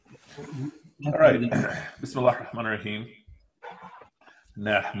All right. Bismillah ar-Rahman ar-Rahim.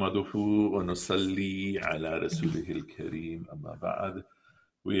 Nahmaduhu wa nusalli ala rasulihil kareem amma ba'd.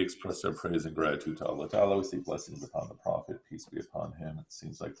 We express our praise and gratitude to Allah Ta'ala. We say blessings upon the Prophet, peace be upon him. It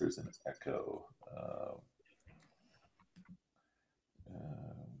seems like there's an echo.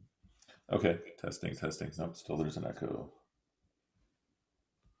 Okay, testing. Nope, still there's an echo.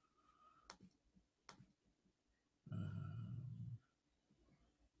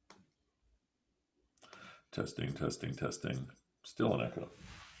 Testing. Still an echo.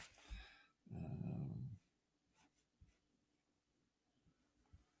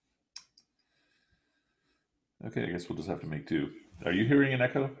 Okay, I guess we'll just have to make do. Are you hearing an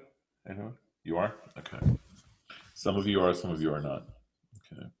echo? Anyone? You are? Okay. Some of you are, some of you are not.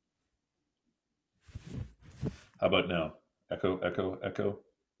 Okay. How about now? Echo.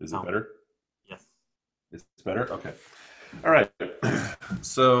 Is it better? Yes. It's better? Okay. All right.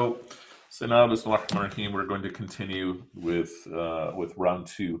 So now, Bismillahirrahmanirrahim, we're going to continue with round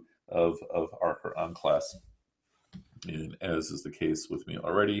 2 of our Quran class. And as is the case with me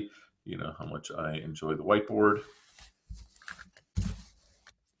already, you know how much I enjoy the whiteboard.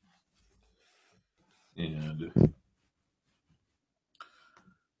 And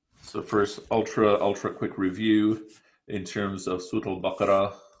so first, ultra quick review in terms of Surah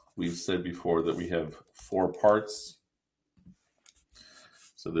Al-Baqarah. We've said before that we have 4 parts.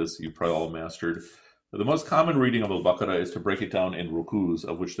 So this you probably all mastered. The most common reading of Al-Baqarah is to break it down in rukus,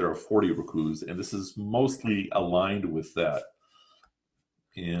 of which there are 40 rukus, and this is mostly aligned with that.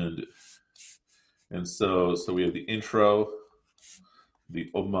 And so we have the intro, the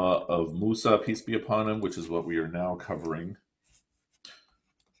Ummah of Musa, peace be upon him, which is what we are now covering.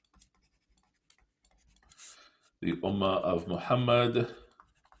 The Ummah of Muhammad,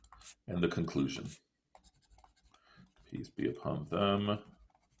 and the conclusion. Peace be upon them.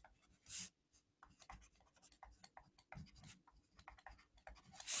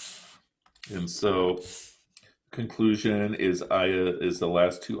 And so conclusion is the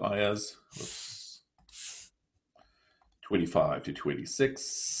last 2 ayahs. 25 to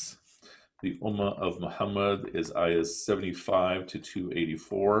 26. The Ummah of Muhammad is ayahs 75 to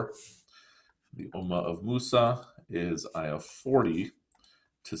 284. The Ummah of Musa is ayah 40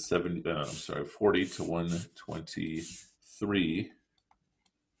 to 123.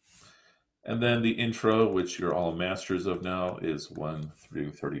 And then the intro, which you're all masters of now, is 1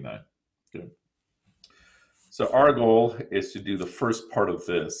 through 39. Good. So our goal is to do the first part of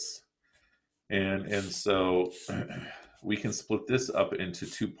this. And so we can split this up into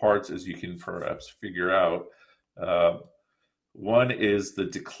 2 parts, as you can perhaps figure out. One is the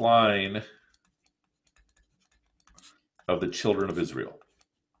decline of the children of Israel.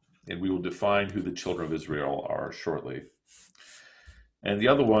 And we will define who the children of Israel are shortly. And the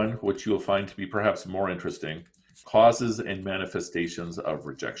other one, which you will find to be perhaps more interesting, causes and manifestations of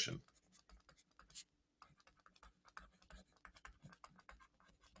rejection.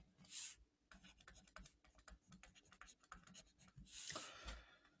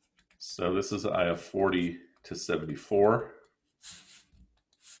 So this is ayah 40 to 74.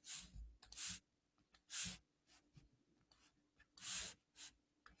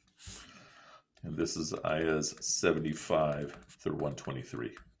 And this is ayahs 75 through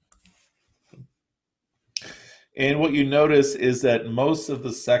 123. And what you notice is that most of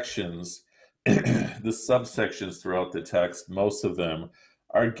the sections, the subsections throughout the text, most of them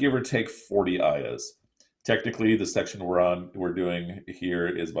are give or take 40 ayahs. Technically, the section we're doing here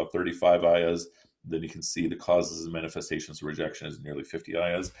is about 35 ayahs. Then you can see the causes and manifestations of rejection is nearly 50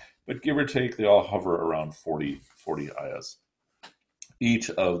 ayahs. But give or take, they all hover around 40 ayahs.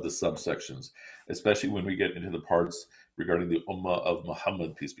 Each of the subsections, especially when we get into the parts regarding the Ummah of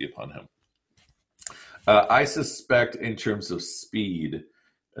Muhammad, peace be upon him. I suspect in terms of speed,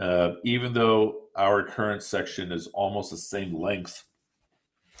 even though our current section is almost the same length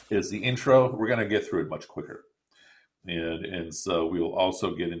as the intro, we're going to get through it much quicker. And so we will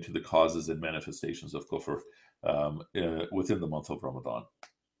also get into the causes and manifestations of kufr within the month of Ramadan.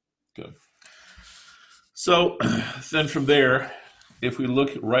 Good. So then from there, if we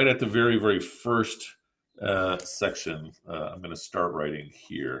look right at the very, very first section, I'm going to start writing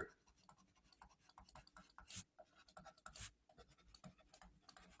here.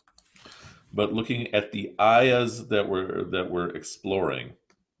 But looking at the ayahs that we're exploring,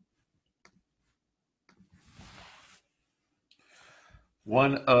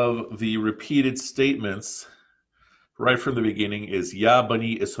 one of the repeated statements right from the beginning is Ya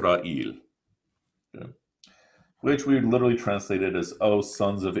Bani Israel, okay, which we literally translated as "O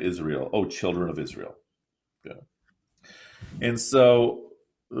sons of Israel, O children of Israel." Okay. And so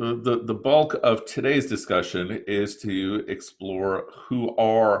the bulk of today's discussion is to explore who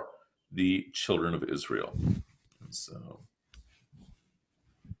are the children of Israel. And so,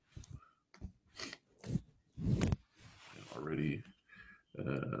 already.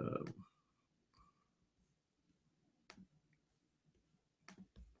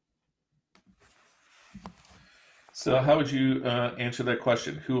 So, how would you answer that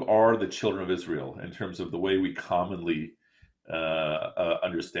question? Who are the children of Israel in terms of the way we commonly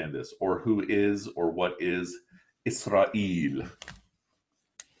understand this, or who is, or what is Israel?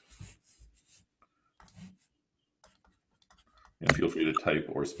 And feel free to type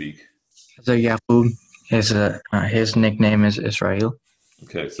or speak. So Yaqub, his nickname is Israel.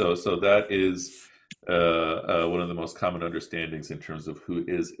 Okay, so that is one of the most common understandings in terms of who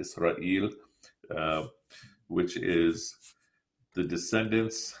is Israel, which is the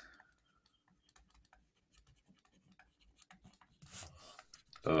descendants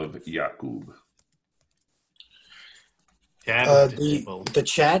of Yaqub. The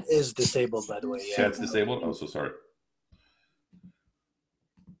chat is disabled, by the way. Yeah. Chat's disabled? Oh, so sorry.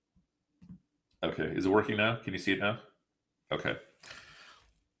 Okay, is it working now? Can you see it now? Okay.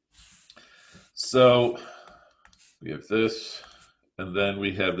 So we have this, and then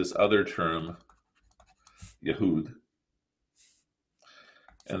we have this other term, Yehud.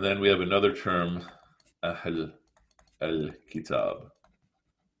 And then we have another term, Ahl al-Kitab.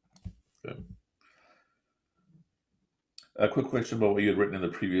 Okay. A quick question about what you had written in the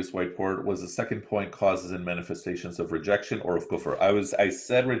previous whiteboard. Was the second point causes and manifestations of rejection or of kufr? I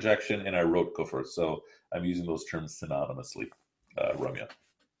said rejection and I wrote kufr, so I'm using those terms synonymously, Ramya.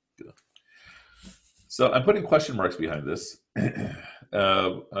 Good. So I'm putting question marks behind this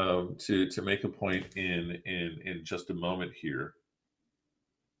to make a point in just a moment here.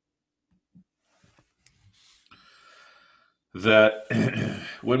 That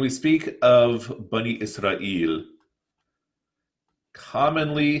when we speak of Bani Israel,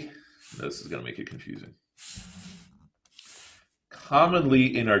 commonly, this is going to make it confusing.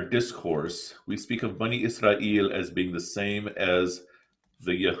 Commonly in our discourse, we speak of Bani Israel as being the same as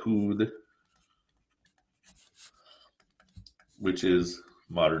the Yehud, which is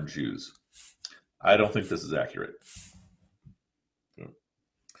modern Jews. I don't think this is accurate.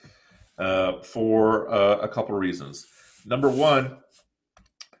 For a couple of reasons. Number one,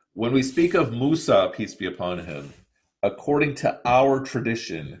 when we speak of Musa, peace be upon him, according to our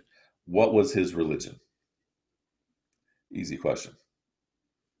tradition, what was his religion? Easy question.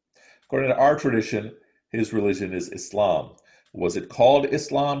 According to our tradition, his religion is Islam. Was it called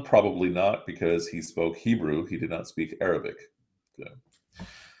Islam? Probably not, because he spoke Hebrew. He did not speak Arabic. Okay.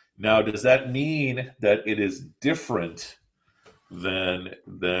 Now, does that mean that it is different than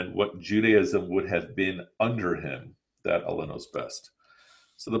what Judaism would have been under him? That Allah knows best.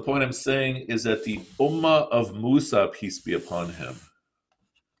 So the point I'm saying is that the Ummah of Musa, peace be upon him.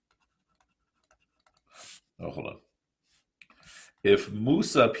 Oh, hold on. If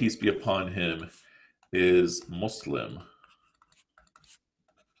Musa, peace be upon him, is Muslim,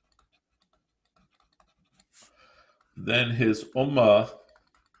 then his Ummah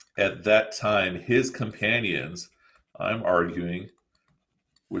at that time, his companions, I'm arguing,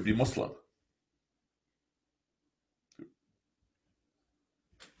 would be Muslim.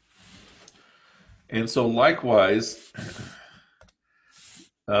 And so likewise,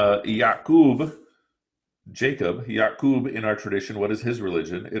 Yaqub, Yaqub in our tradition, what is his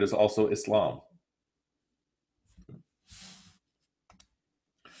religion? It is also Islam.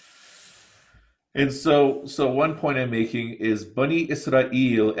 And so one point I'm making is Bani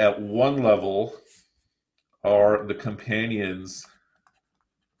Israel at one level are the companions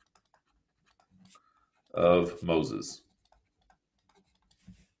of Moses,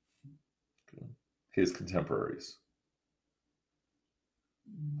 his contemporaries.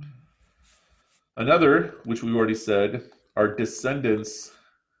 Another, which we already said, are descendants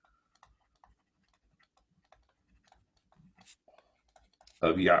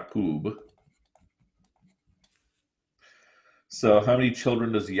of Yaqub. So how many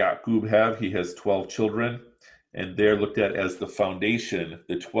children does Yaqub have? He has 12 children, and they're looked at as the foundation,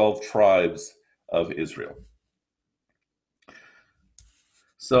 the 12 tribes of Israel.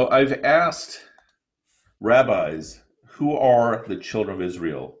 So I've asked rabbis, who are the children of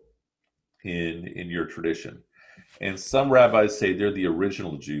Israel in your tradition? And some rabbis say they're the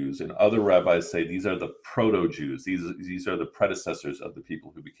original Jews, and other rabbis say these are the proto-Jews. These are the predecessors of the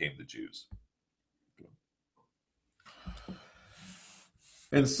people who became the Jews.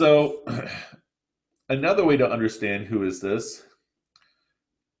 And so another way to understand who is this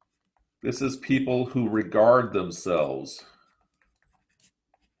is people who regard themselves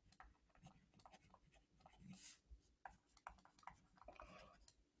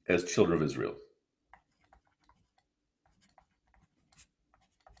as children of Israel?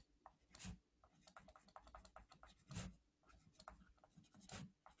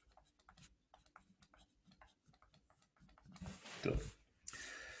 Good.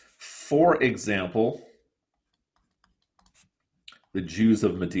 For example, the Jews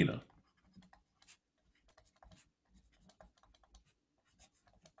of Medina.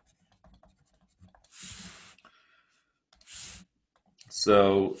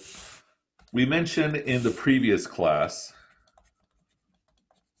 So we mentioned in the previous class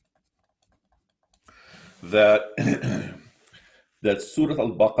that that Surah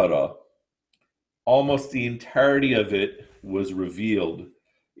Al-Baqarah, almost the entirety of it was revealed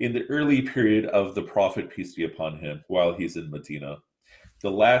in the early period of the Prophet, peace be upon him, while he's in Medina.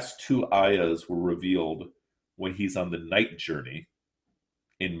 The last two ayahs were revealed when he's on the night journey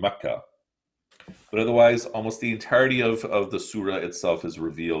in Mecca. But otherwise, almost the entirety of the surah itself is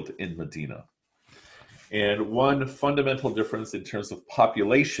revealed in Medina. And one fundamental difference in terms of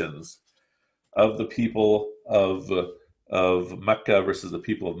populations of the people of Mecca versus the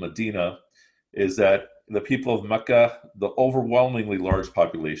people of Medina is that the people of Mecca, the overwhelmingly large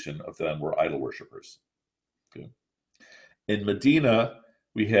population of them were idol worshippers. Okay. In Medina,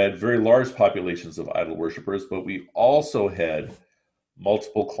 we had very large populations of idol worshippers, but we also had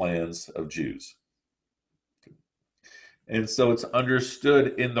multiple clans of Jews. And so it's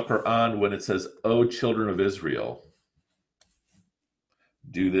understood in the Quran when it says, "O children of Israel,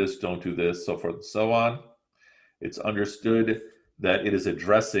 do this, don't do this," so forth and so on. It's understood that it is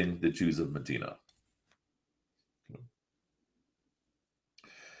addressing the Jews of Medina.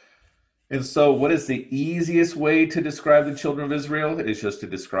 And so what is the easiest way to describe the children of Israel? It's just to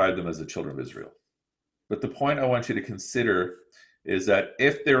describe them as the children of Israel. But the point I want you to consider is that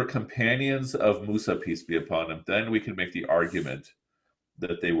if they were companions of Musa, peace be upon him, then we can make the argument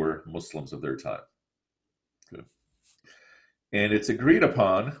that they were Muslims of their time. Good. And it's agreed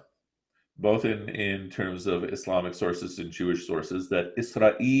upon, both in terms of Islamic sources and Jewish sources, that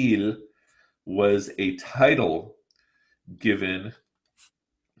Israel was a title given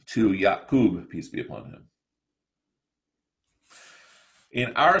to Yaqub, peace be upon him.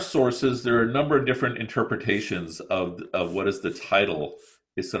 In our sources, there are a number of different interpretations of what is the title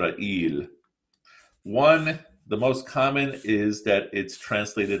Israel. One, the most common, is that it's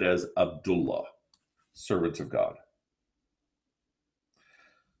translated as Abdullah, servant of God.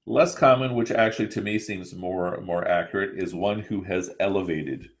 Less common, which actually to me seems more accurate, is one who has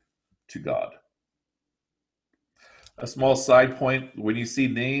elevated to God. A small side point, when you see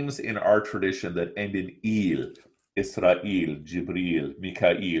names in our tradition that end in Il, Israel, Jibril,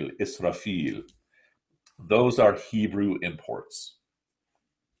 Mikael, Israfil, those are Hebrew imports.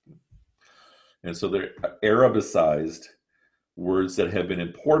 And so they're Arabicized words that have been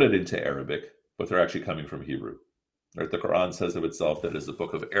imported into Arabic, but they're actually coming from Hebrew. Right? The Quran says of itself that it's a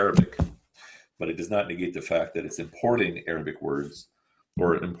book of Arabic, but it does not negate the fact that it's importing Arabic words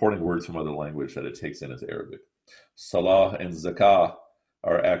or importing words from other language that it takes in as Arabic. Salah and Zakah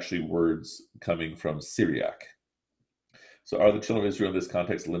are actually words coming from Syriac. So are the children of Israel in this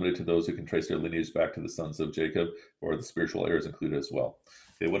context limited to those who can trace their lineage back to the sons of Jacob, or are the spiritual heirs included as well?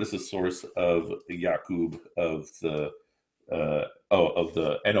 Okay, what is the source of Yaqub of the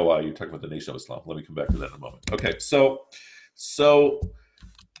NOI? You're talking about the Nation of Islam. Let me come back to that in a moment. Okay, so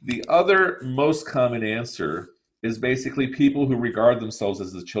the other most common answer is basically people who regard themselves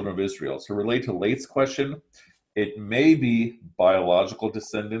as the children of Israel. So relate to Late's question, it may be biological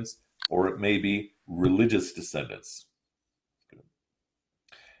descendants or it may be religious descendants.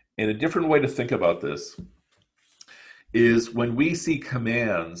 And a different way to think about this is when we see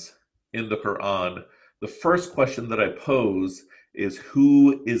commands in the Quran, the first question that I pose is to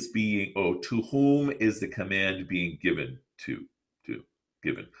whom is the command being given to?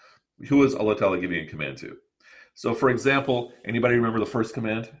 Who is Allah Ta'ala giving a command to? So for example, anybody remember the first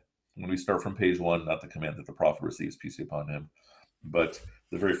command? When we start from page 1, not the command that the Prophet receives, peace be upon him, but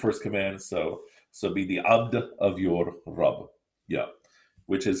the very first command, so be the abd of your Rabb. Yeah.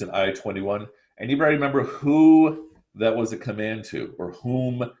 Which is in ayah 21. Anybody remember who that was a command to, or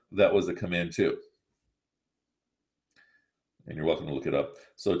whom that was a command to? And you're welcome to look it up.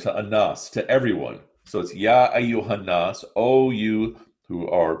 So to Anas, to everyone. So it's Ya ayyuhan nas, O you who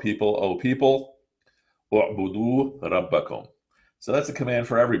are people, O people, u'budu rabbakum. So that's a command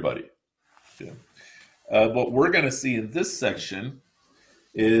for everybody. Okay. What we're going to see in this section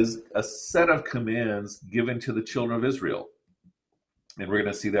is a set of commands given to the children of Israel. And we're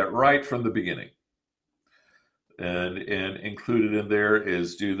going to see that right from the beginning. And included in there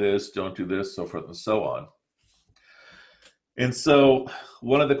is do this, don't do this, so forth and so on. And so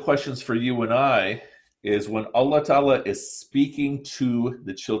one of the questions for you and I is, when Allah Ta'ala is speaking to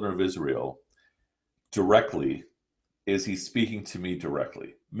the children of Israel directly, is he speaking to me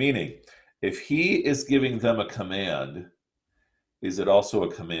directly? Meaning, if he is giving them a command, is it also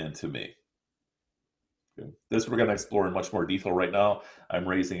a command to me? Okay. This we're going to explore in much more detail right now. I'm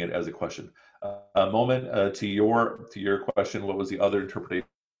raising it as a question. A moment to your question. What was the other interpretation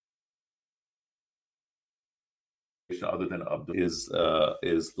other than Abdul? Is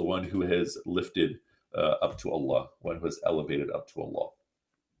the one who has lifted up to Allah, one who has elevated up to Allah.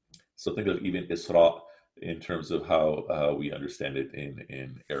 So think of even Isra in terms of how we understand it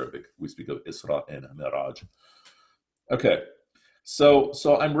in Arabic. We speak of Isra and Miraj. Okay. So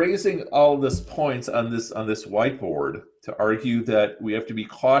I'm raising all of this points on this whiteboard to argue that we have to be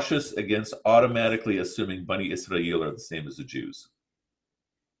cautious against automatically assuming Bani Israel are the same as the Jews.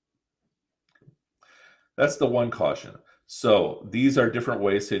 That's the one caution. So these are different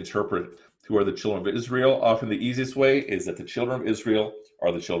ways to interpret who are the children of Israel. Often the easiest way is that the children of Israel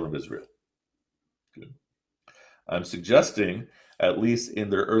are the children of Israel. Good. I'm suggesting, at least in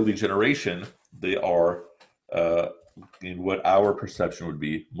their early generation, they are in what our perception would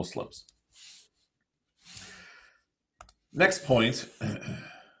be Muslims. Next point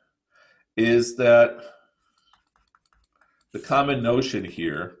is that the common notion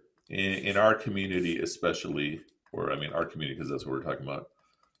here in our community, especially, or I mean our community because that's what we're talking about,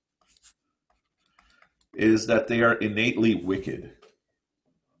 is that they are innately wicked.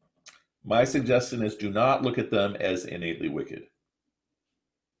 My suggestion is, do not look at them as innately wicked.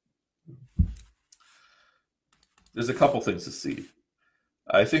 There's a couple things to see.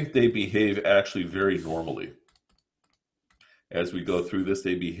 I think they behave actually very normally. As we go through this,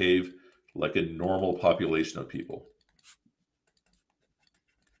 they behave like a normal population of people.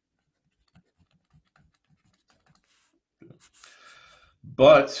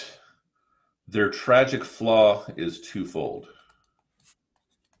 But their tragic flaw is twofold.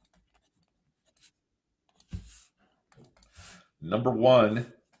 Number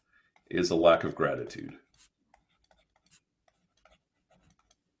one is a lack of gratitude.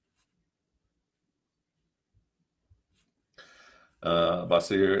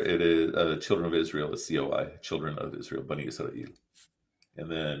 Basir, it is children of Israel, is COI, children of Israel, Bani Israel.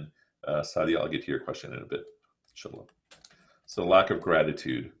 And then Sadia, I'll get to your question in a bit, inshallah. So lack of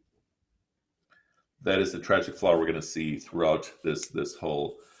gratitude. That is the tragic flaw we're going to see throughout this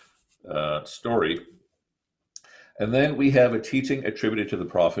whole story. And then we have a teaching attributed to the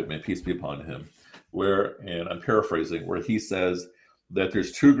Prophet, may peace be upon him, where, and I'm paraphrasing, where he says that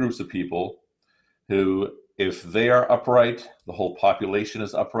there's two groups of people who, if they are upright, the whole population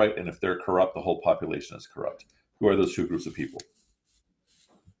is upright, and if they're corrupt, the whole population is corrupt. Who are those two groups of people?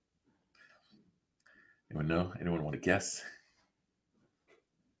 Anyone know? Anyone want to guess?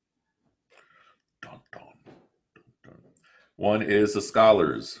 Dun, dun, dun, dun. One is the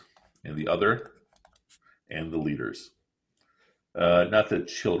scholars, and the other, and the leaders. Not the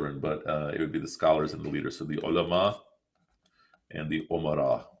children, but it would be the scholars and the leaders. So the ulama and the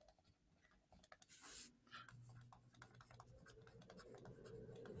umara.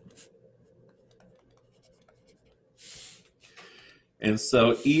 And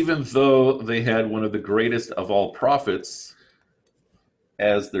so even though they had one of the greatest of all prophets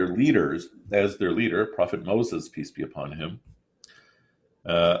as their leader, Prophet Moses, peace be upon him,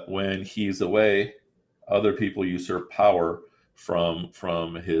 when he's away, other people usurp power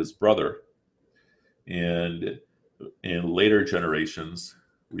from his brother. And in later generations,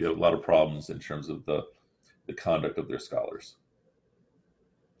 we have a lot of problems in terms of the conduct of their scholars,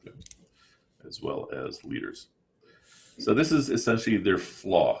 as well as leaders. So this is essentially their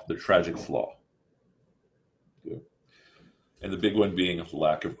flaw, their tragic flaw. And the big one being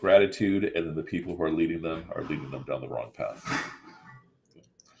lack of gratitude, and then the people who are leading them down the wrong path.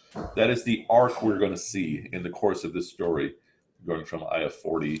 That is the arc we're going to see in the course of this story, going from Ayah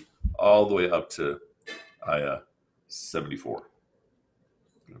 40 all the way up to Ayah 74.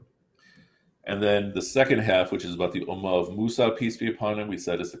 And then the second half, which is about the Ummah of Musa, peace be upon him, we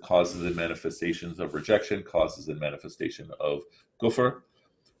said is the causes and manifestations of rejection, causes and manifestation of kufr.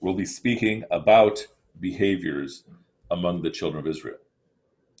 We'll be speaking about behaviors among the children of Israel.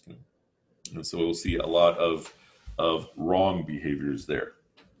 And so we'll see a lot of wrong behaviors there.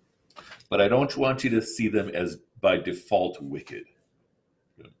 But I don't want you to see them as by default wicked,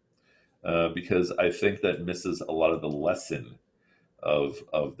 because I think that misses a lot of the lesson of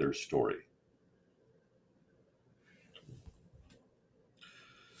their story.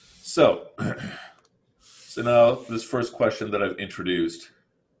 So now this first question that I've introduced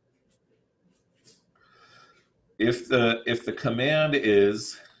if the command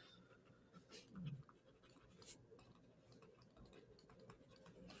is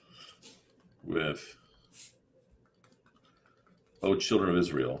with, O children of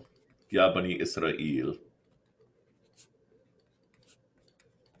Israel, Ya Bani Israel,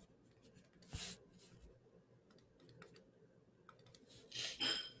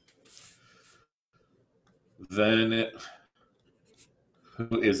 then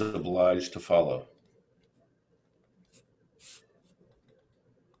who is obliged to follow?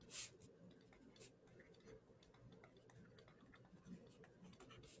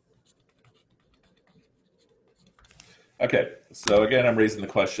 Okay, so again, I'm raising the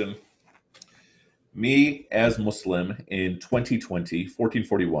question. Me as Muslim in 2020,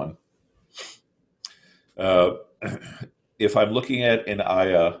 1441, if I'm looking at an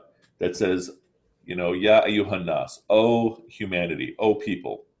ayah that says, Ya ayyuhan nas, O humanity, O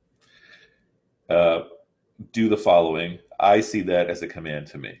people, do the following, I see that as a command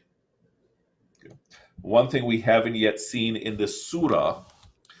to me. One thing we haven't yet seen in this surah,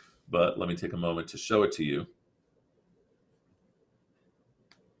 but let me take a moment to show it to you.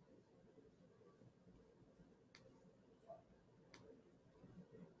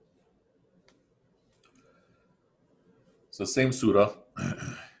 So same surah.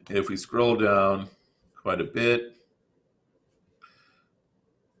 If we scroll down quite a bit,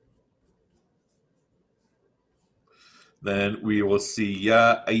 then we will see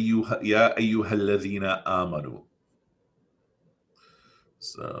Ya ayyuhalladhina amanu.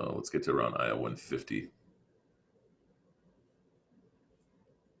 So let's get to around ayah 150.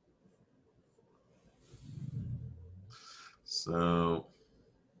 So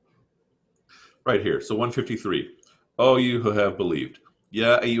right here, so 153. Oh, you who have believed.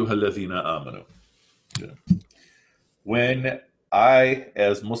 Ya ayyuhalladhina amanu. When I,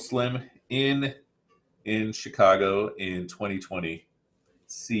 as Muslim in Chicago in 2020,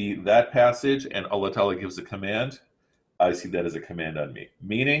 see that passage and Allah Ta'ala gives a command, I see that as a command on me,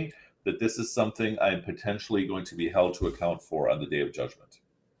 meaning that this is something I am potentially going to be held to account for on the Day of Judgment.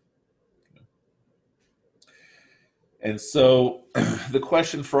 And so the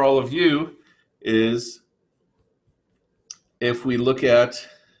question for all of you is, if we look at,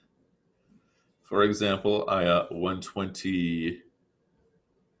 for example, ayah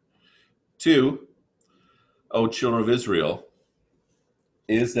 122, O children of Israel,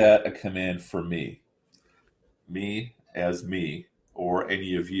 is that a command for me? Me as me, or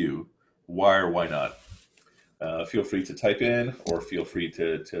any of you? Why or why not? Feel free to type in, or feel free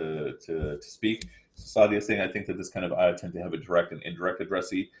to speak. Sadia is saying, I think that this kind of ayah tend to have a direct and indirect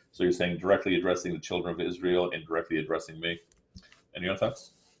addressee. So you're saying directly addressing the children of Israel, indirectly addressing me. Any other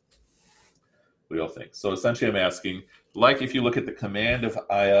thoughts? What do you all think? So essentially I'm asking, like if you look at the command of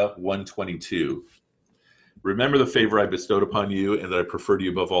ayah 122, remember the favor I bestowed upon you and that I preferred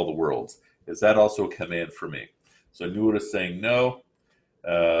you above all the worlds. Is that also a command for me? So Noor is saying no.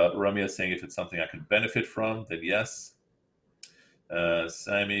 Ramya is saying if it's something I could benefit from, then yes.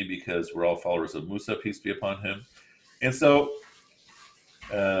 Sami, because we're all followers of Musa, peace be upon him. And so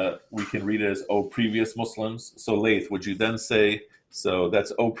we can read it as, O previous Muslims. So Laith, would you then say, so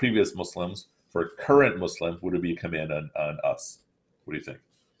that's O previous Muslims. For current Muslims, would it be a command on us? What do you think?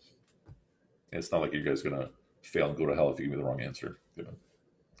 It's not like you guys are going to fail and go to hell if you give me the wrong answer.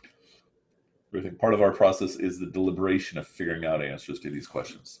 I think part of our process is the deliberation of figuring out answers to these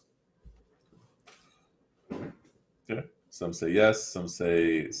questions. Okay. Some say yes, some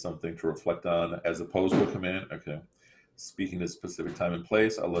say something to reflect on as opposed to a command. Okay. Speaking at specific time and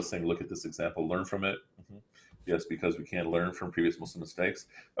place. Allah saying, look at this example, learn from it. Mm-hmm. Yes, because we can't learn from previous Muslim mistakes.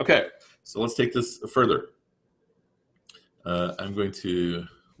 Okay, so let's take this further. I'm going to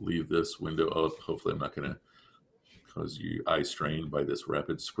leave this window up. Hopefully I'm not going to cause you eye strain by this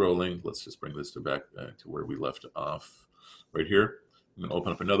rapid scrolling. Let's just bring this back to where we left off right here. I'm going to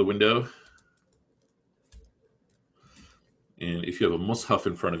open up another window. And if you have a mushaf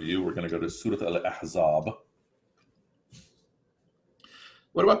in front of you, we're going to go to Surah Al-Ahzab.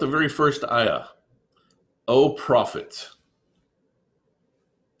 What about the very first ayah? O Prophet.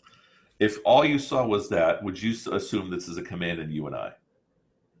 If all you saw was that, would you assume this is a command in you and I?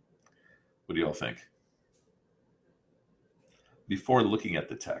 What do you all think? Before looking at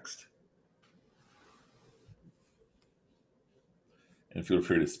the text. And feel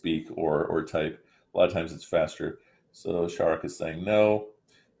free to speak or type. A lot of times it's faster. So Sharak is saying no.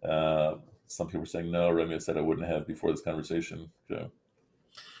 Some people are saying no. Ramya said I wouldn't have before this conversation.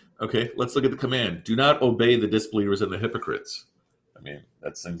 Okay, let's look at the command. Do not obey the disbelievers and the hypocrites. I mean,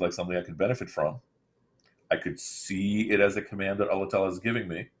 that seems like something I could benefit from. I could see it as a command that Allah Ta'ala is giving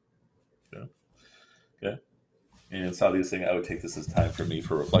me. Okay. And Saudi is saying, I would take this as time for me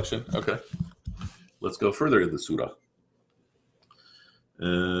for reflection. Okay. Let's go further in the surah.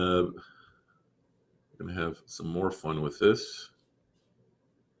 I'm going to have some more fun with this.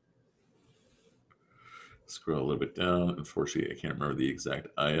 Scroll a little bit down. Unfortunately, I can't remember the exact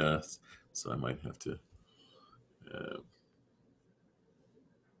ayahs, so I might have to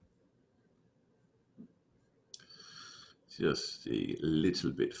just a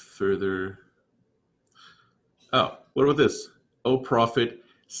little bit further. Oh, what about this? O Prophet,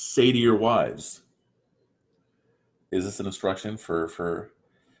 say to your wives. Is this an instruction for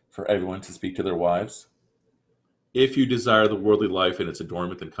everyone to speak to their wives? If you desire the worldly life and its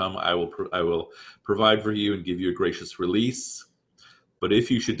adornment, then come, I will provide for you and give you a gracious release. But if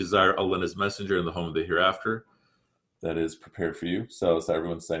you should desire Allah and His Messenger in the home of the hereafter, that is prepared for you. So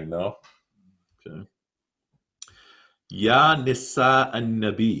everyone's saying no. Okay. Ya Nisa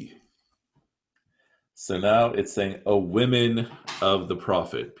an-Nabi. So now it's saying, O women of the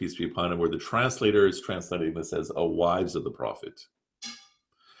Prophet, peace be upon him, where the translator is translating this as, O wives of the Prophet.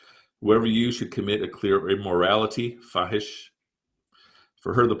 Whoever you should commit a clear immorality, fahish,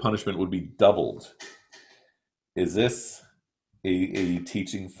 for her the punishment would be doubled. Is this a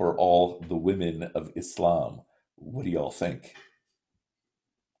teaching for all the women of Islam? What do y'all think?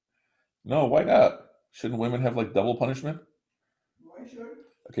 No, why not? Shouldn't women have like double punishment? Why should?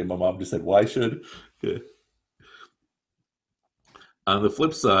 Okay, my mom just said, why should? Okay. On the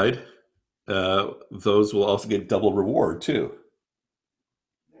flip side, those will also get double reward too.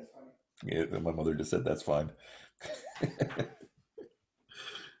 That's fine. Yeah, my mother just said that's fine.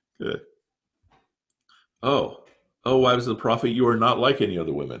 Good. Oh, wives of the Prophet, you are not like any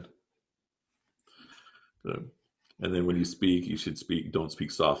other women. Good. And then when you speak, you should speak. Don't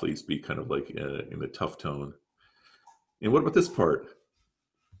speak softly. Speak kind of like in a tough tone. And what about this part?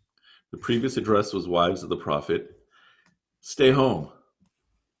 The previous address was wives of the Prophet. Stay home.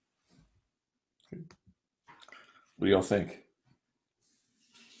 What do y'all think?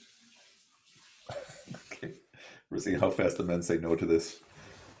 Okay. We're seeing how fast the men say no to this.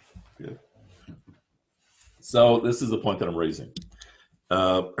 Good. So this is the point that I'm raising.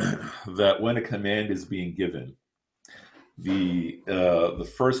 That when a command is being given, the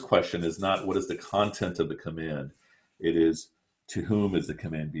first question is not what is the content of the command. It is to whom is the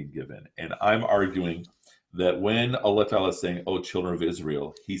command being given. And I'm arguing that when Allah Ta'ala is saying, O children of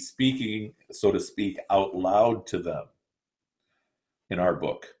Israel, He's speaking, so to speak, out loud to them in our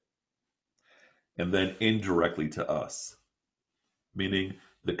book. And then indirectly to us. Meaning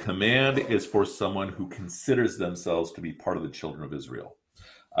the command is for someone who considers themselves to be part of the children of Israel.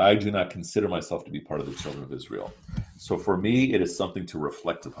 I do not consider myself to be part of the children of Israel. So for me, it is something to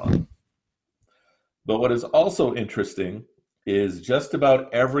reflect upon. But what is also interesting is just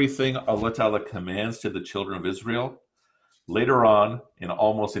about everything Allah Ta'ala commands to the children of Israel, later on, and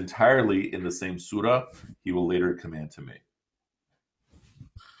almost entirely in the same surah, He will later command to me.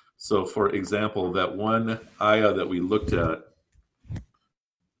 So for example, that one ayah that we looked at,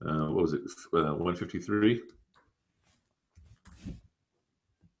 what was it, 153?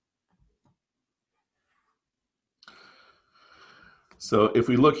 So if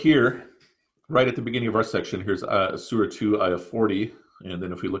we look here, right at the beginning of our section, here's Surah 2, Ayah 40. And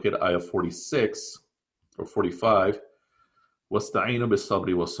then if we look at Ayah 46 or 45, وَاسْتَعِينُوا بِالصَّبْرِ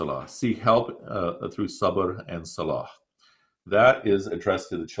وَالصَّلَاةِ. Seek help through sabr and salah. That is addressed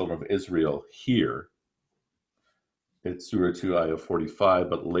to the children of Israel here. It's Surah 2, Ayah 45.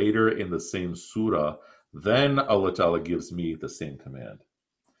 But later in the same surah, then Allah Ta'ala gives me the same command.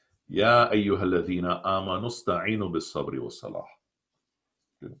 Ya ayyuhalladhina amanu sta'inu bis-sabri was-salah.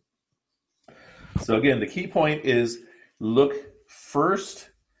 So again, the key point is look first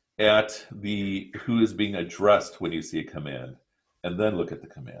at who is being addressed when you see a command, and then look at the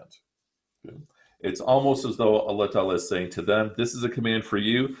command. Good. It's almost as though Allah Ta'ala is saying to them, this is a command for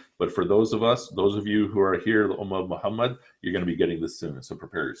you, but for those of us, those of you who are here, the Ummah of Muhammad, you're going to be getting this soon, so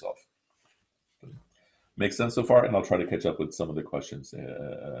prepare yourself. Good. Makes sense so far? And I'll try to catch up with some of the questions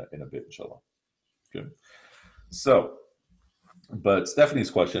in a bit, inshallah. Good. So, but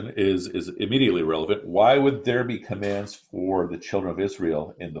Stephanie's question is immediately relevant. Why would there be commands for the children of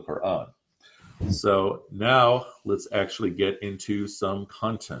Israel in the Quran? So now let's actually get into some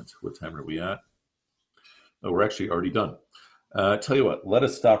content. What time are we at? Oh, we're actually already done. Tell you what, let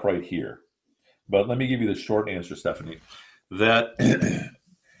us stop right here. But let me give you the short answer, Stephanie. That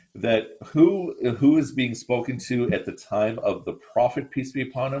who is being spoken to at the time of the Prophet, peace be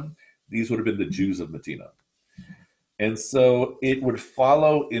upon him, these would have been the Jews of Medina. And so it would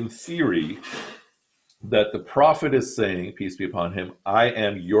follow in theory that the Prophet is saying, peace be upon him, I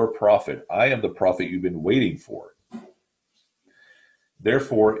am your prophet. I am the prophet you've been waiting for.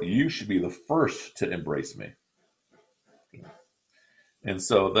 Therefore, you should be the first to embrace me. And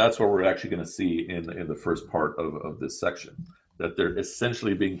so that's what we're actually going to see in the first part of this section, that they're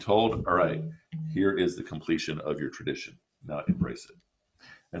essentially being told, all right, here is the completion of your tradition. Now embrace it.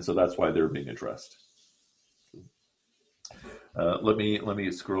 And so that's why they're being addressed. Let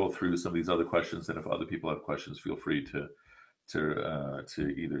me scroll through some of these other questions, and if other people have questions, feel free to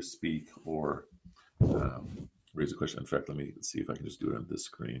either speak or raise a question. In fact, let me see if I can just do it on this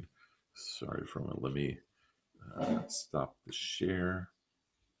screen. Sorry for a moment. Let me stop the share.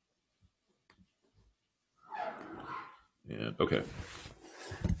 And okay.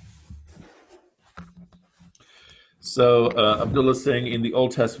 So Abdullah's saying, in the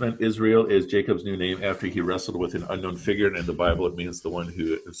Old Testament, Israel is Jacob's new name after he wrestled with an unknown figure, and in the Bible it means the one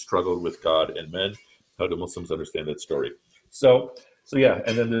who struggled with God and men. How do Muslims understand that story? So yeah,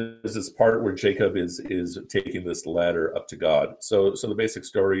 and then there's this part where Jacob is taking this ladder up to God. So the basic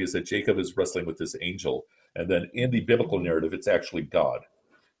story is that Jacob is wrestling with this angel, and then in the biblical narrative, it's actually God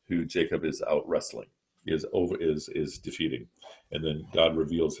who Jacob is out wrestling, is defeating, and then God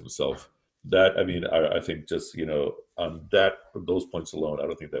reveals himself. That, I mean, I think just, on those points alone, I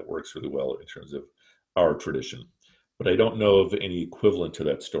don't think that works really well in terms of our tradition. But I don't know of any equivalent to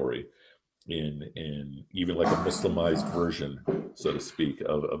that story in even like a Muslimized version, so to speak,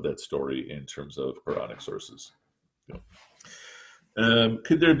 of that story in terms of Quranic sources.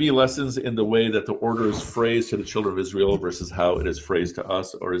 Could there be lessons in the way that the order is phrased to the children of Israel versus how it is phrased to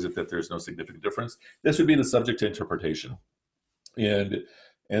us, or is it that there's no significant difference? This would be the subject to interpretation.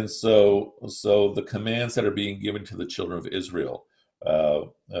 And so the commands that are being given to the children of Israel,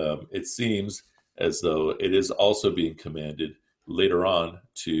 it seems as though it is also being commanded later on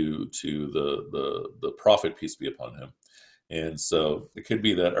to the prophet, peace be upon him. And so it could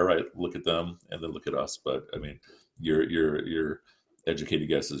be that, all right, look at them and then look at us. But I mean, your educated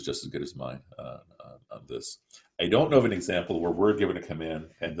guess is just as good as mine on this. I don't know of an example where we're given a command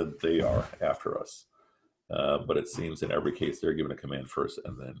and then they are after us. But it seems in every case they're given a command first,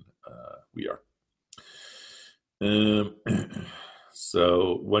 and then we are.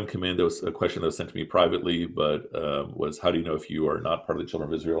 So one command, that was a question that was sent to me privately, but was, how do you know if you are not part of the children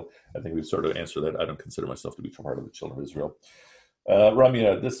of Israel? I think we've sort of answered that. I don't consider myself to be part of the children of Israel.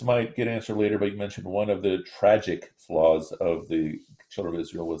 Ramya, this might get answered later, but you mentioned one of the tragic flaws of the children of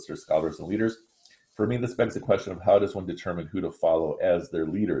Israel was their scholars and leaders. For me, this begs the question of how does one determine who to follow as their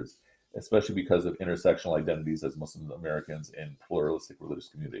leaders, especially because of intersectional identities as Muslim Americans in pluralistic religious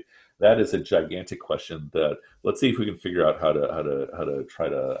community? That is a gigantic question that let's see if we can figure out how to try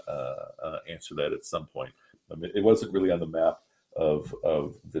to answer that at some point. I mean, it wasn't really on the map of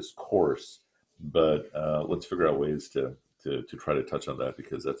this course, but let's figure out ways to try to touch on that,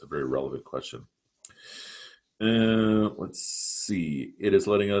 because that's a very relevant question. Let's see. It is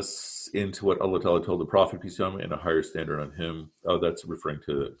letting us into what Allah Ta'ala told the Prophet, peace be upon him, and a higher standard on him. Oh, that's referring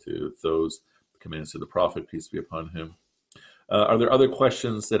to those commands to the Prophet, peace be upon him. Are there other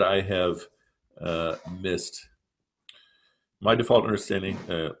questions that I have missed? My default understanding,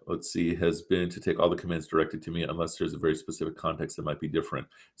 let's see, has been to take all the commands directed to me unless there's a very specific context that might be different.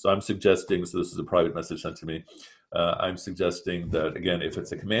 So I'm suggesting, so this is a private message sent to me, I'm suggesting that, again, if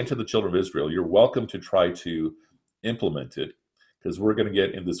it's a command to the children of Israel, you're welcome to try to implement it, because we're going to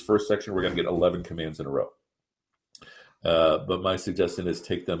get, in this first section, we're going to get 11 commands in a row. But my suggestion is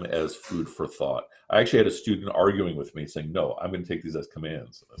take them as food for thought. I actually had a student arguing with me saying, no, I'm going to take these as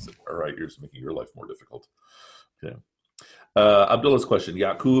commands. I said, all right, you're just making your life more difficult. Okay. Abdullah's question,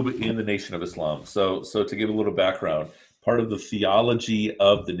 Yaqub in the Nation of Islam. So to give a little background, part of the theology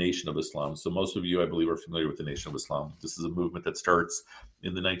of the Nation of Islam. So most of you, I believe, are familiar with the Nation of Islam. This is a movement that starts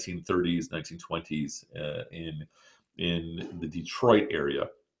in the 1930s, 1920s in the Detroit area.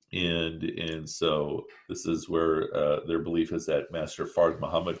 And so this is where their belief is that Master Fard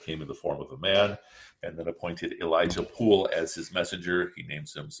Muhammad came in the form of a man and then appointed Elijah Poole as his messenger. He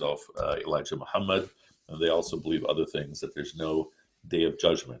names himself Elijah Muhammad. And they also believe other things, that there's no day of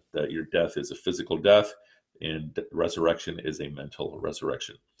judgment, that your death is a physical death and resurrection is a mental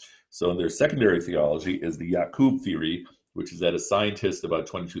resurrection. So in their secondary theology is the Yaqub theory, which is that a scientist about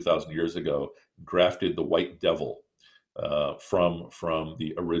 22,000 years ago grafted the white devil from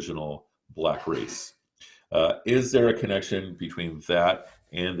the original black race. Is there a connection between that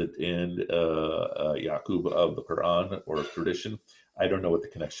and Yaqub of the Quran or of tradition? I don't know what the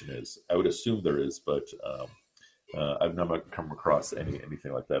connection is. I would assume there is, but I've never come across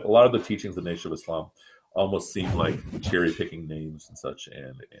anything like that. A lot of the teachings of the Nation of Islam almost seem like cherry picking names and such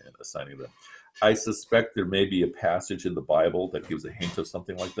and assigning them. I suspect there may be a passage in the Bible that gives a hint of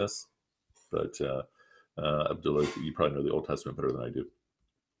something like this, but Abdullah, you probably know the Old Testament better than I do.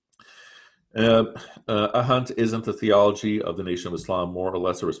 Ahant, isn't the theology of the Nation of Islam more or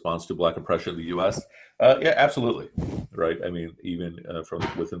less a response to black oppression in the U.S.? Yeah, absolutely. Right. I mean, even from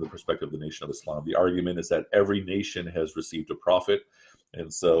within the perspective of the Nation of Islam, the argument is that every nation has received a prophet.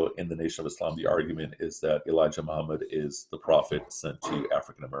 And so in the Nation of Islam, the argument is that Elijah Muhammad is the prophet sent to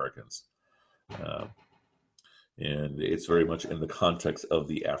African Americans. And it's very much in the context of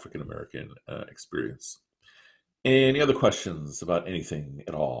the African American experience. Any other questions about anything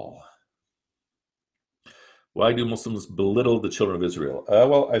at all? Why do Muslims belittle the children of Israel?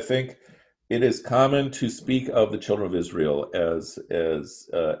 Well, I think it is common to speak of the children of Israel as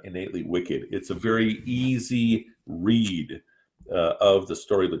innately wicked. It's a very easy read of the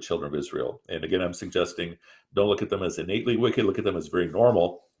story of the children of Israel. And again, I'm suggesting don't look at them as innately wicked, look at them as very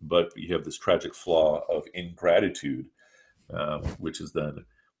normal, but you have this tragic flaw of ingratitude, which is then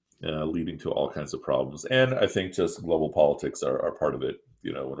leading to all kinds of problems. And I think just global politics are part of it.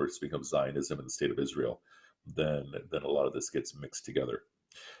 You know, when we're speaking of Zionism and the state of Israel, then a lot of this gets mixed together.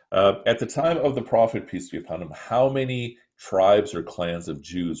 At the time of the Prophet, peace be upon him, how many tribes or clans of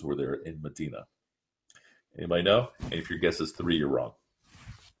Jews were there in Medina? Anybody know? And if your guess is 3, you're wrong.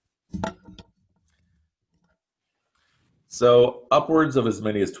 So upwards of as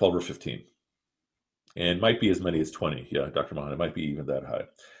many as 12 or 15. And might be as many as 20. Yeah, Dr. Mohan, it might be even that high.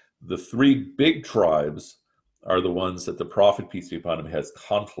 The 3 big tribes are the ones that the Prophet, peace be upon him, has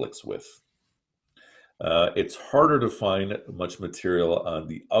conflicts with. It's harder to find much material on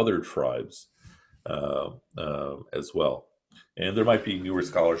the other tribes as well. And there might be newer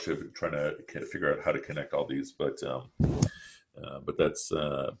scholarship trying to figure out how to connect all these, but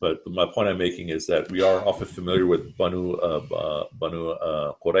my point I'm making is that we are often familiar with Banu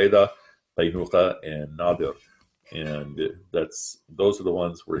Qurayda, Qaynuqa, and Nadir, and those are the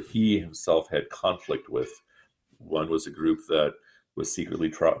ones where he himself had conflict with. One was a group that was secretly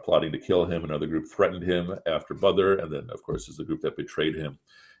plotting to kill him. Another group threatened him after Badr, and then, of course, there's a group that betrayed him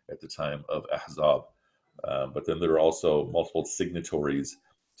at the time of Ahzab. But then there are also multiple signatories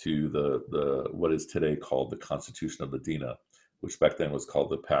to the what is today called the Constitution of Medina, which back then was called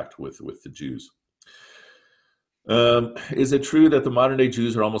the Pact with the Jews. Is it true that the modern-day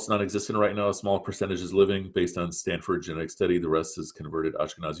Jews are almost non-existent right now? A small percentage is living based on Stanford genetic study. The rest is converted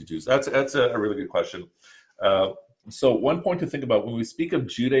Ashkenazi Jews. That's a really good question. So one point to think about, when we speak of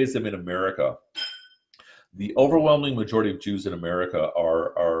Judaism in America, the overwhelming majority of Jews in America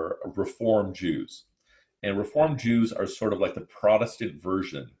are Reform Jews. And Reform Jews are sort of like the Protestant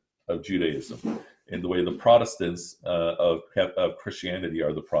version of Judaism, in the way the Protestants of Christianity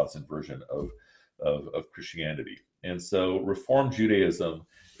are the Protestant version of Christianity. And so Reform Judaism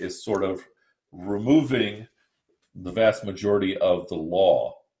is sort of removing the vast majority of the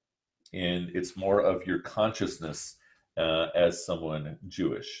law, and it's more of your consciousness as someone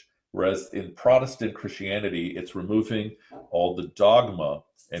Jewish. Whereas in Protestant Christianity, it's removing all the dogma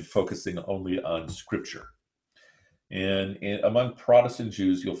and focusing only on Scripture. And among Protestant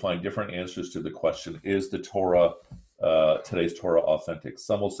Jews, you'll find different answers to the question, is the Torah, today's Torah, authentic?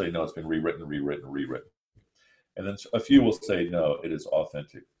 Some will say, no, it's been rewritten. And then a few will say, no, it is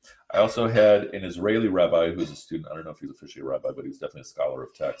authentic. I also had an Israeli rabbi who's a student. I don't know if he's officially a rabbi, but he was definitely a scholar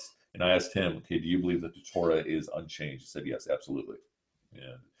of text. And I asked him, okay, do you believe that the Torah is unchanged? He said, yes, absolutely.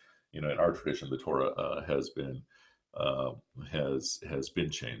 And, you know, in our tradition, the Torah has been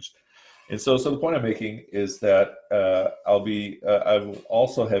changed. And so the point I'm making is that I will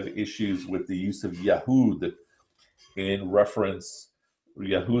also have issues with the use of Yahud in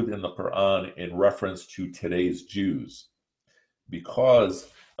the Quran in reference to today's Jews, because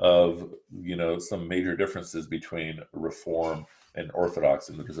of, you know, some major differences between Reform and Orthodox,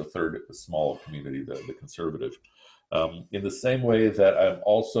 and there's a third small community, the conservative. In the same way that I'm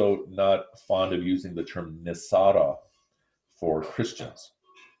also not fond of using the term Nisara for Christians,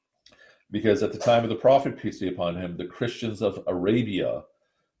 because at the time of the Prophet, peace be upon him, the Christians of Arabia,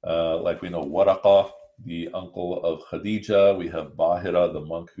 like we know Waraqah, the uncle of Khadija, we have Bahira, the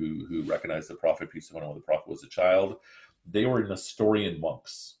monk who recognized the Prophet, peace be upon him, when the Prophet was a child. They were Nestorian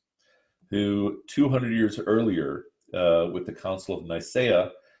monks who 200 years earlier, with the Council of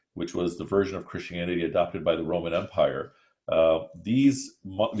Nicaea, which was the version of Christianity adopted by the Roman Empire, these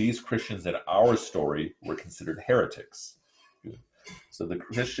Christians in our story were considered heretics. So the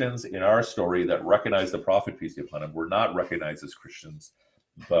Christians in our story that recognized the Prophet, peace be upon him, were not recognized as Christians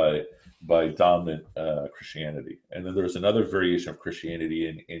by dominant Christianity. And then there's another variation of Christianity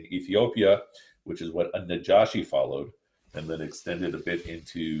in Ethiopia, which is what Najashi followed, and then extended a bit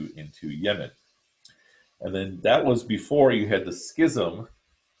into Yemen. And then that was before you had the schism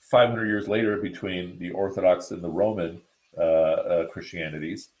 500 years later between the Orthodox and the Roman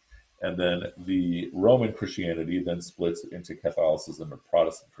Christianities. And then the Roman Christianity then splits into Catholicism and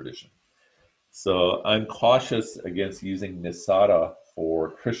Protestant tradition. So I'm cautious against using Nisada for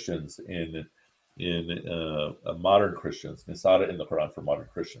Christians in modern Christians, Nisada in the Quran for modern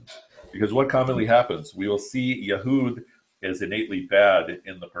Christians. Because what commonly happens, we will see Yahud as innately bad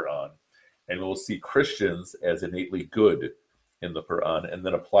in the Quran, and we'll see Christians as innately good in the Quran, and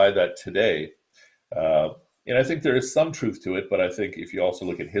then apply that today. And I think there is some truth to it, but I think if you also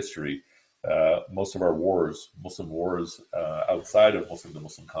look at history, most of our wars, Muslim wars outside of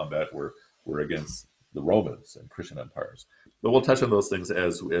Muslim-to-Muslim combat were against the Romans and Christian empires. But we'll touch on those things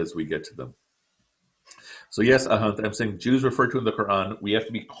as we get to them. So yes, Ahant, I'm saying Jews referred to in the Quran. We have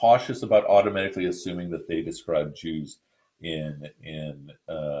to be cautious about automatically assuming that they describe Jews in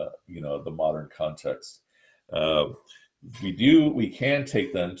the modern context. We can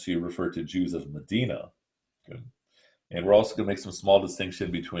take them to refer to Jews of Medina. Good. And we're also going to make some small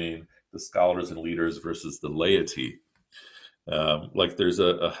distinction between the scholars and leaders versus the laity. Like there's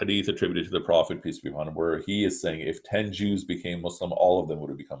a hadith attributed to the Prophet, peace be upon him, where he is saying if 10 Jews became Muslim, all of them would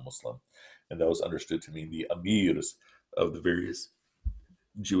have become Muslim. And that was understood to mean the amirs of the various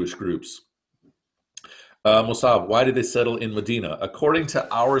Jewish groups. Musab, why did they settle in Medina? According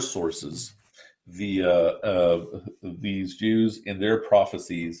to our sources, these Jews in their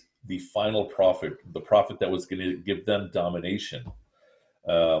prophecies, the final prophet, the prophet that was going to give them domination,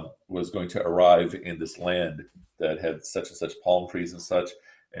 was going to arrive in this land that had such and such palm trees and such.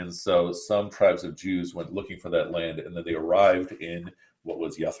 And so some tribes of Jews went looking for that land, and then they arrived in what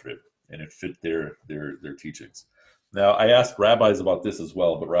was Yathrib, and it fit their teachings. Now, I asked rabbis about this as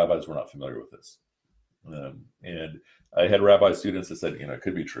well, but rabbis were not familiar with this. And I had rabbi students that said, it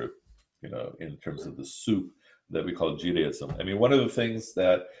could be true, in terms of the soup that we call Judaism. I mean, one of the things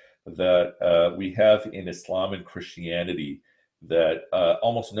that we have in Islam and Christianity that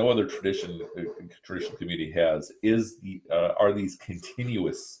almost no other traditional community has are these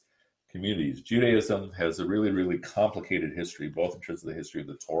continuous communities. Judaism has a really, really complicated history, both in terms of the history of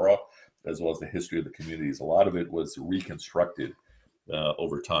the Torah as well as the history of the communities. A lot of it was reconstructed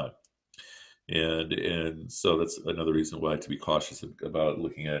over time. And so that's another reason why to be cautious about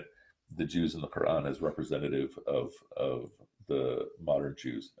looking at the Jews in the Quran as representative of the modern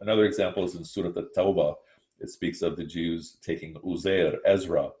Jews. Another example is in Surah At-Tawbah. It speaks of the Jews taking Uzair,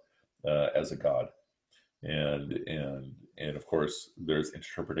 Ezra, as a god. And of course, there's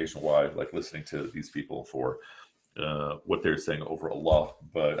interpretation why, like listening to these people for what they're saying over Allah.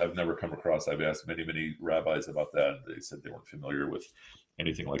 But I've never come across, I've asked many, many rabbis about that, and they said they weren't familiar with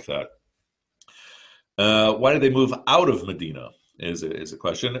anything like that. Why did they move out of Medina is a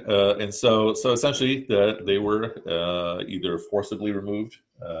question. And so essentially they were either forcibly removed,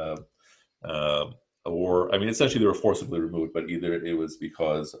 essentially they were forcibly removed, but either it was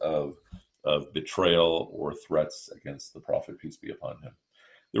because of betrayal or threats against the Prophet, peace be upon him.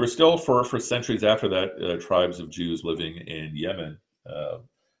 There were still, for centuries after that, tribes of Jews living in Yemen, I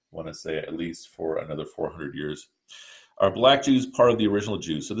want to say at least for another 400 years. Are Black Jews part of the original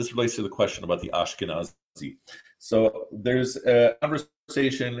Jews? So this relates to the question about the Ashkenazi. So there's a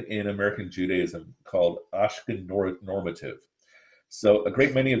conversation in American Judaism called Ashken normative. So a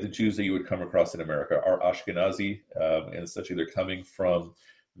great many of the Jews that you would come across in America are Ashkenazi, and essentially they're coming from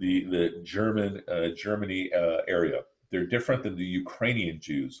the Germany area. They're different than the Ukrainian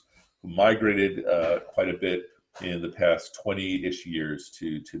Jews who migrated quite a bit in the past 20-ish years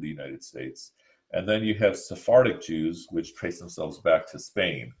to the United States. And then you have Sephardic Jews, which trace themselves back to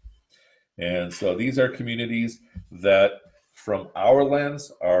Spain. And so these are communities that, from our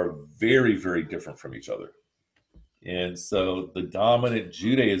lens, are very, very different from each other. And so the dominant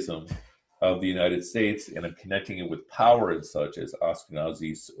Judaism of the United States, and I'm connecting it with power and such, as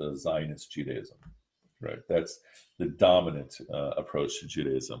Ashkenazi Zionist Judaism. Right? That's the dominant approach to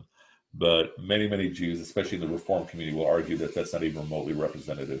Judaism. But many, many Jews, especially in the Reform community, will argue that that's not even remotely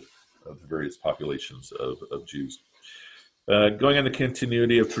representative of the various populations of Jews. Going on the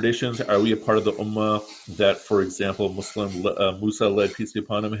continuity of traditions, are we a part of the Ummah that, for example, Musa led, peace be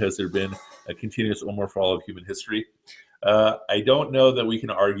upon him? Has there been a continuous Ummah for all of human history? I don't know that we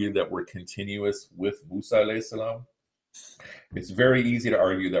can argue that we're continuous with Musa alayhi salam. It's very easy to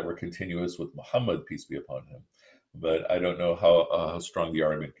argue that we're continuous with Muhammad, peace be upon him. But I don't know how strong the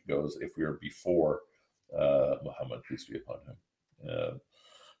argument goes if we are before Muhammad, peace be upon him.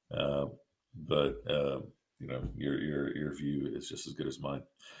 Your view is just as good as mine.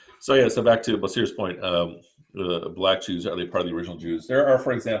 So back to Basir's point, Black Jews, are they part of the original Jews? There are,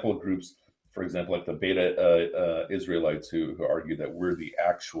 for example, groups for example, like the Beta Israelites who argue that we're the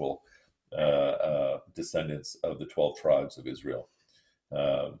actual descendants of the 12 tribes of Israel.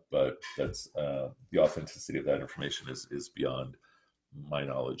 But that's the authenticity of that information is beyond my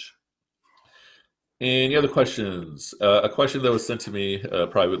knowledge. Any other questions? A question that was sent to me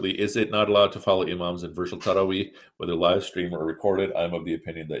privately: is it not allowed to follow imams in virtual tarawih, whether live stream or recorded? I'm of the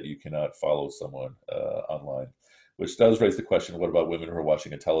opinion that you cannot follow someone online, which does raise the question: what about women who are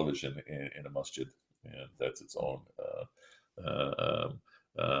watching a television in a masjid? And that's its own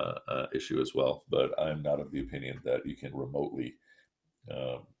issue as well. But I'm not of the opinion that you can remotely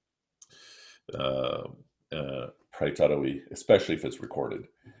pray tarawih, especially if it's recorded.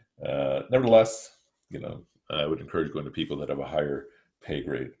 Nevertheless, I would encourage going to people that have a higher pay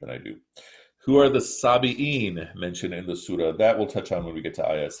grade than I do. Who are the Sabi'in mentioned in the surah? That we'll touch on when we get to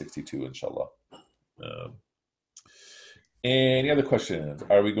ayah 62, inshallah. Any other questions?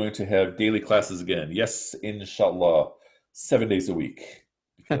 Are we going to have daily classes again? Yes, inshallah. 7 days a week,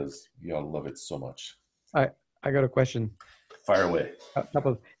 because y'all love it so much. I got a question. Fire away.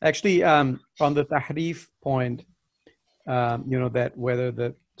 Actually, on the tahrif point, that whether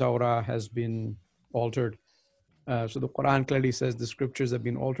the Torah has been altered. So the Quran clearly says the scriptures have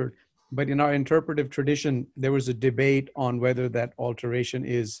been altered. But in our interpretive tradition, there was a debate on whether that alteration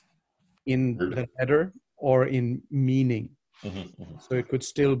is in the letter or in meaning. So it could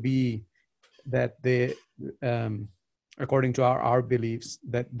still be that they, according to our beliefs,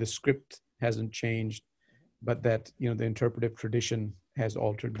 that the script hasn't changed, but that the interpretive tradition has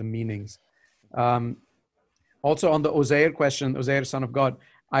altered the meanings. Also on the Uzair question, Uzair, son of God,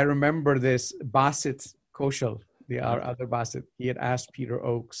 I remember this Basit Koshal, our other Basit, he had asked Peter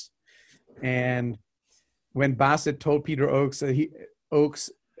Oakes. And when Basit told Peter Oakes, Oakes,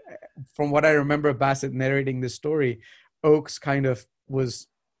 from what I remember Basit narrating this story, Oakes kind of was,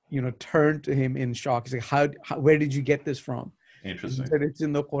 turned to him in shock. He's like, where did you get this from? Interesting. He said, it's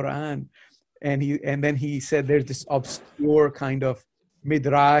in the Quran. And then he said, there's this obscure kind of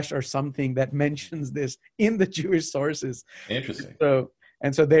midrash or something that mentions this in the Jewish sources. Interesting.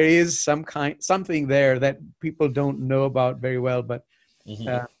 So there is something there that people don't know about very well, but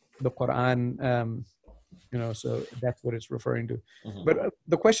the Quran, so that's what it's referring to. But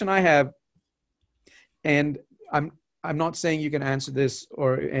the question I have, and I'm not saying you can answer this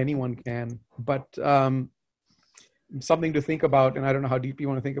or anyone can, but something to think about, and I don't know how deep you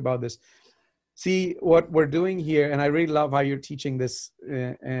want to think about this. See what we're doing here, and I really love how you're teaching this.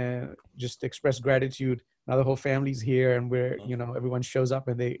 Just express gratitude. Now the whole family's here, and we're, everyone shows up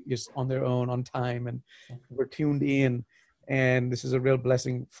and they just on their own, on time, and we're tuned in, and this is a real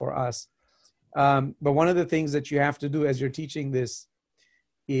blessing for us. But one of the things that you have to do as you're teaching this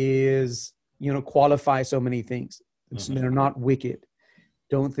is, qualify so many things. They're not wicked.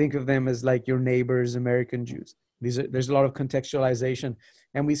 Don't think of them as like your neighbors, American Jews. There's a lot of contextualization.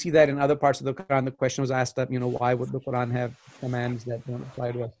 And we see that in other parts of the Quran. The question was asked that, why would the Quran have commands that don't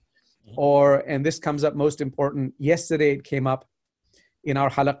apply to us? And this comes up most important. Yesterday it came up in our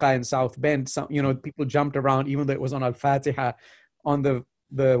halaqah in South Bend. People jumped around, even though it was on Al-Fatiha, on the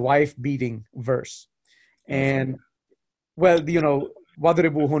wife beating verse. And,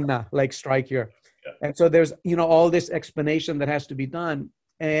 وَضْرِبُوهُنَّ, like strike here. Yeah. And so there's, all this explanation that has to be done.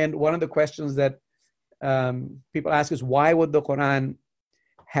 And one of the questions that people ask is, why would the Quran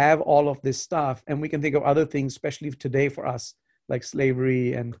have all of this stuff? And we can think of other things, especially today for us, like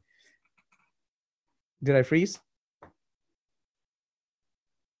slavery and... Did I freeze?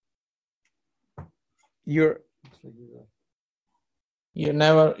 You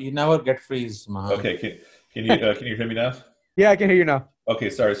never get freeze, Mahan. Okay, can you hear me now? Yeah, I can hear you now. Okay,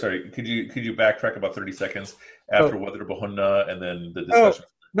 sorry. Could you backtrack about 30 seconds after whether Bahunna and then the discussion?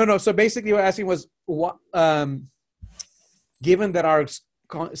 No. So basically, what I'm asking was, what, given that our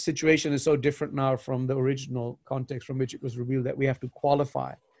situation is so different now from the original context from which it was revealed, that we have to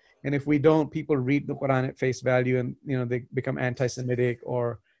qualify. And if we don't, people read the Quran at face value and, they become anti-Semitic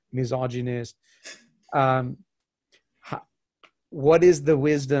or misogynist. What is the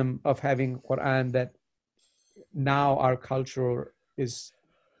wisdom of having Quran that now our culture is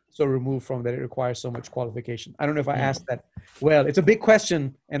so removed from that it requires so much qualification? I don't know if I asked that well. It's a big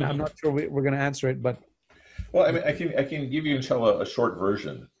question, and I'm not sure we're going to answer it. But well, I can give you, inshallah, a short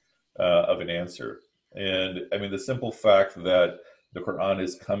version of an answer. And the simple fact that the Quran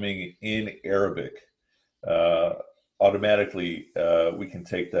is coming in Arabic, automatically we can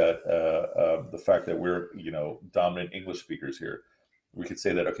take that the fact that we're dominant English speakers here. We could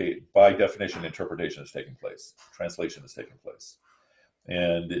say that, okay, by definition, interpretation is taking place, translation is taking place,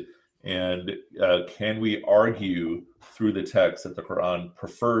 and can we argue through the text that the Quran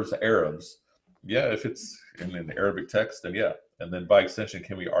prefers Arabs Yeah, if it's in an Arabic text, then yeah. And then by extension,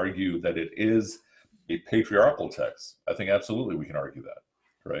 can we argue that it is a patriarchal text? I think absolutely we can argue that,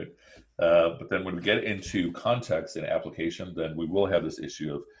 right? But then when we get into context and application, then we will have this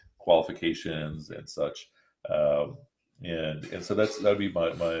issue of qualifications and such. Um, and so that would be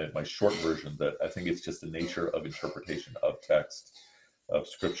my short version, that I think it's just the nature of interpretation of text, of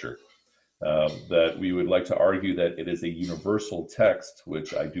scripture. That we would like to argue that it is a universal text,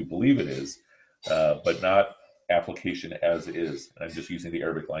 which I do believe it is, but not application as is. And I'm just using the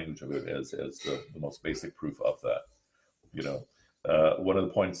Arabic language of it as the most basic proof of that. You know, one of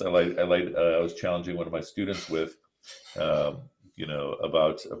the points I was challenging one of my students with, you know,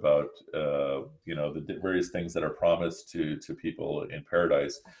 about you know, the various things that are promised to people in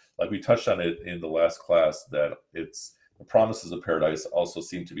paradise. Like we touched on it in the last class, that it's the promises of paradise also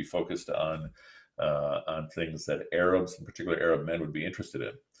seem to be focused on things that Arabs, in particular Arab men, would be interested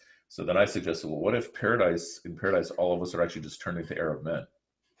in. So then I suggested, well, what if in paradise, all of us are actually just turned into Arab men?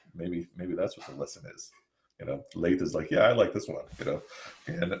 Maybe that's what the lesson is. You know, Laith is like, yeah, I like this one. You know,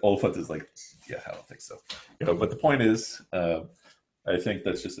 and Olfat is like, yeah, I don't think so. You know, but the point is, I think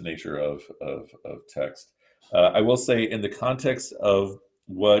that's just the nature of text. I will say, in the context of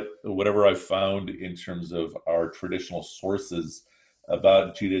whatever I've found in terms of our traditional sources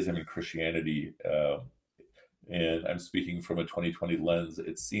about Judaism and Christianity, and I'm speaking from a 2020 lens,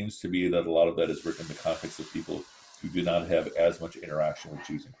 it seems to be that a lot of that is written in the context of people who do not have as much interaction with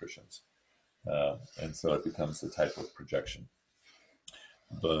Jews and Christians. And so it becomes a type of projection.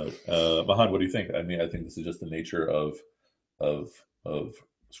 But Mahan, what do you think? I mean, I think this is just the nature of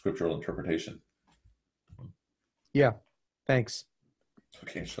scriptural interpretation. Yeah, thanks.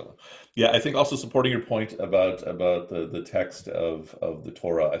 Okay, inshallah. Yeah, I think also supporting your point about the text of the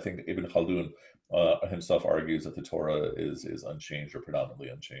Torah, I think Ibn Khaldun himself argues that the Torah is unchanged, or predominantly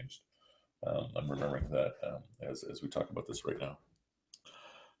unchanged. I'm remembering that as we talk about this right now.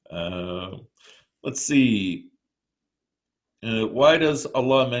 Let's see. Why does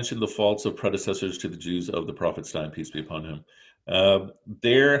Allah mention the faults of predecessors to the Jews of the Prophet's time, peace be upon him?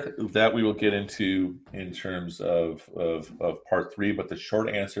 That we will get into in terms of part 3, but the short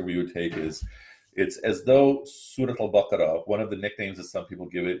answer we would take is, it's as though Surah Al-Baqarah, one of the nicknames that some people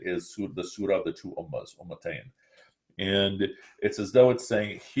give it, is the Surah of the two Ummahs, Ummatayn. And it's as though it's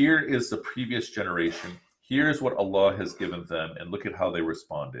saying, here is the previous generation, here's what Allah has given them, and look at how they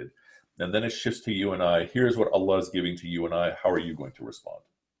responded. And then it shifts to you and I, here's what Allah is giving to you and I, how are you going to respond?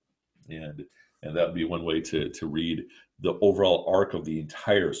 And that would be one way to read the overall arc of the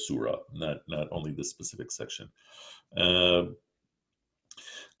entire surah, not only this specific section.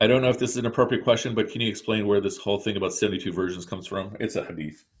 I don't know if this is an appropriate question, but can you explain where this whole thing about 72 versions comes from? It's a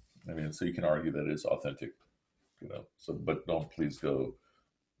hadith. I mean, so you can argue that it's authentic, you know. So, but don't please go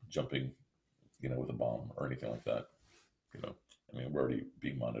jumping, you know, with a bomb or anything like that. You know, I mean, we're already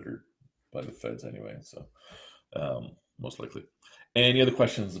being monitored by the feds anyway, so most likely. Any other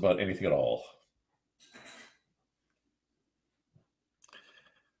questions about anything at all?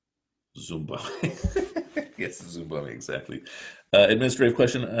 Zumba. Yes, Zumba, exactly. Administrative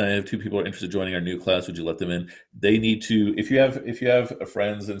question. I have 2 people who are interested in joining our new class. Would you let them in? They need to, if you have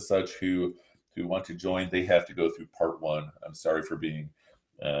friends and such who want to join, they have to go through part 1. I'm sorry for being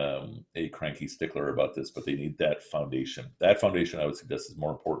a cranky stickler about this, but they need that foundation. That foundation, I would suggest, is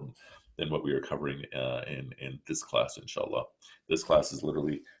more important than what we are covering in this class, inshallah. This class is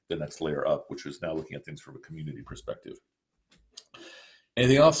literally the next layer up, which is now looking at things from a community perspective.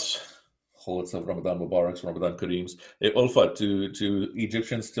 Anything else? Lots of Ramadan Mubarak, Ramadan Kareems. Hey, Ulfa, do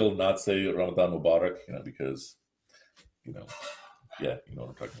Egyptians still not say Ramadan Mubarak? You know, because, you know, yeah, you know what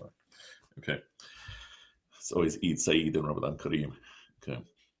I'm talking about. Okay. It's always Eid Saeed and Ramadan Kareem. Okay.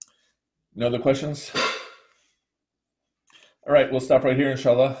 No other questions? All right, we'll stop right here,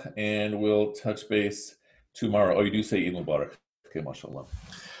 inshallah, and we'll touch base tomorrow. Oh, you do say Eid Mubarak. Okay, mashallah.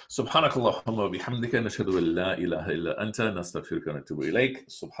 سبحانك اللهم وبحمدك نشهد أن لا إله إلا أنت نستغفرك ونتوب إليك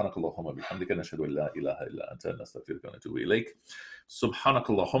سبحانك اللهم وبحمدك نشهد أن لا إله إلا أنت نستغفرك ونتوب إليك سبحانك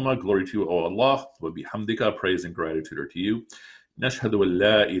اللهم, glory to you, O Allah, وبحمدك, praise and gratitude are to you. نشهد أن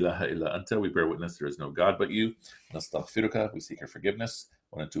لا إله إلا أنت, we bear witness there is no God but you. نستغفرك, we seek your forgiveness.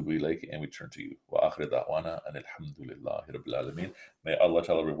 ونتوب إليك, and we turn to you. وآخر دعوانا أن الحمد لله رب العالمين. May Allah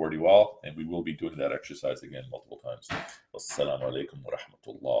Ta'ala reward you all, and we will be doing that exercise again multiple times. Wassalamu alaikum wa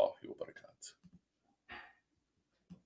rahmatullahi wa barakatuh.